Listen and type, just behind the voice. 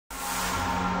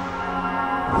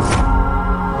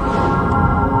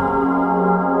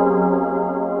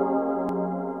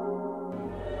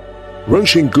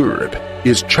Rongxing Group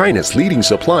is China's leading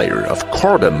supplier of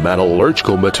carbon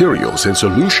metallurgical materials and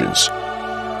solutions.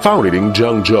 Founded in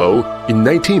Zhengzhou in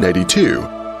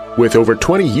 1992, with over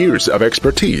 20 years of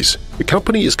expertise, the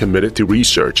company is committed to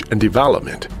research and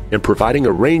development and providing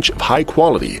a range of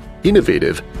high-quality,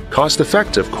 innovative,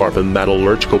 cost-effective carbon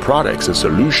metallurgical products and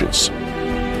solutions.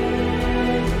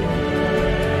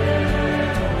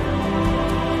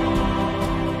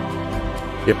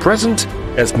 At present,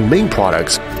 its main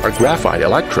products are graphite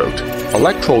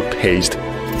electrode paste,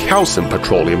 calcined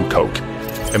petroleum coke,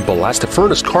 and blast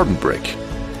furnace carbon brick.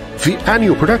 The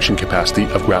annual production capacity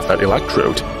of graphite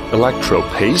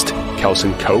electrode paste,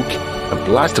 calcined coke, and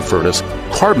blast furnace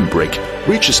carbon brick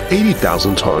reaches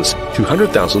 80,000 tons,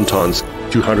 200,000 tons,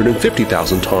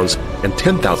 250,000 tons, and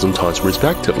 10,000 tons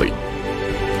respectively.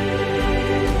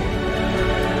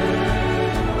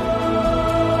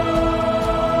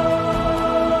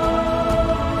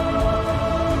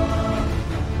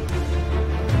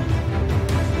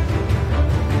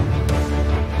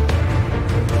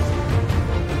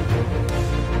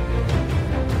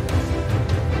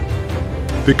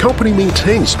 The company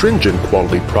maintains stringent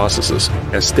quality processes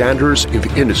and standards in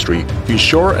the industry to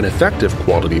ensure an effective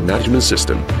quality management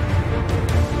system.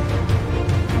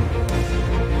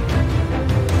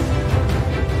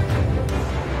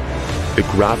 The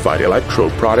graphite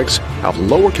electrode products have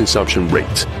lower consumption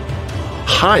rates,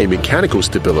 high mechanical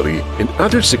stability, and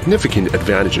other significant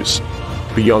advantages.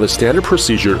 Beyond the standard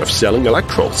procedure of selling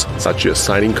electrodes, such as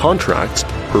signing contracts,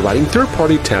 providing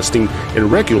third-party testing,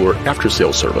 and regular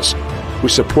after-sales service, we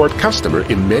support customers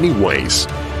in many ways.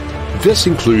 This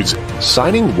includes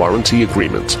signing warranty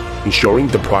agreements, ensuring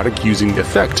the product using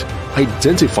effect,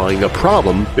 identifying a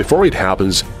problem before it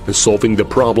happens, and solving the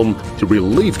problem to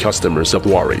relieve customers of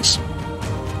worries.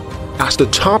 As the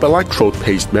top electrode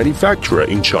paste manufacturer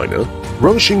in China,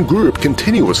 Rongxing Group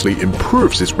continuously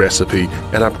improves its recipe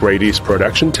and upgrades its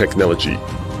production technology.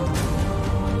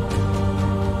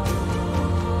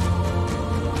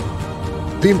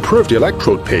 The improved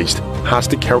electrode paste has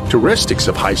the characteristics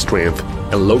of high strength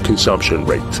and low consumption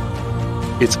rate.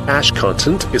 Its ash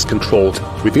content is controlled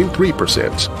within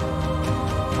 3%.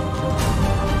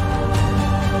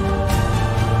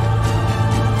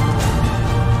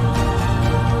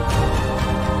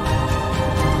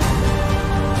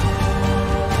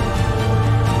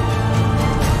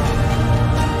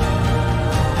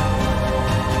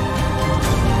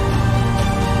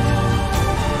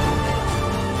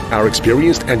 Our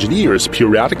experienced engineers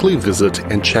periodically visit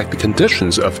and check the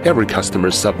conditions of every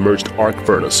customer's submerged arc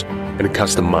furnace and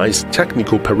customize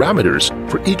technical parameters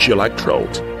for each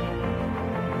electrode.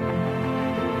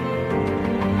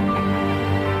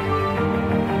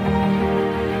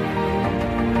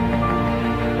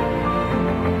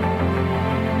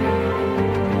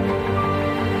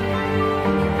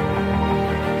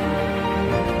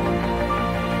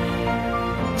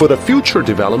 For the future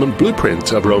development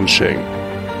blueprint of Rongxing,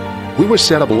 we will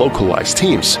set up localized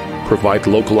teams, provide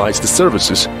localized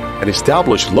services, and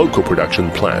establish local production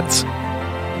plants.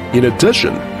 In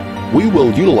addition, we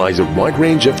will utilize a wide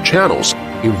range of channels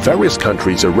in various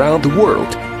countries around the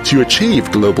world to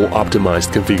achieve global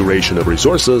optimized configuration of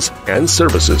resources and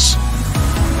services.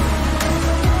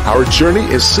 Our journey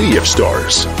is sea of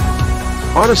stars.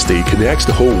 Honesty connects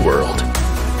the whole world.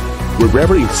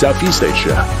 Wherever in Southeast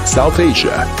Asia, South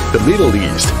Asia, the Middle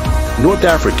East, North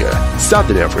Africa,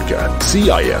 Southern Africa,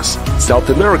 CIS, South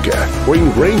America, or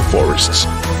in rainforests,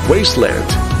 wasteland,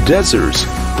 deserts,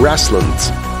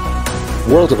 grasslands,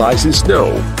 world of ice and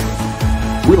snow,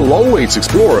 we'll always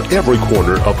explore every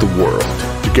corner of the world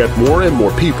to get more and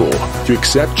more people to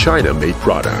accept China-made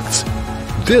products.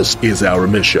 This is our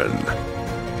mission.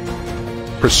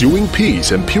 Pursuing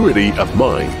peace and purity of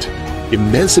mind,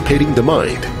 emancipating the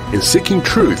mind, and seeking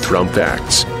truth from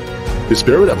facts. The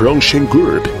spirit of Rongxing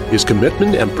Group is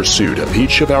commitment and pursuit of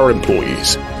each of our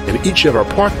employees and each of our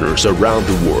partners around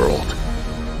the world.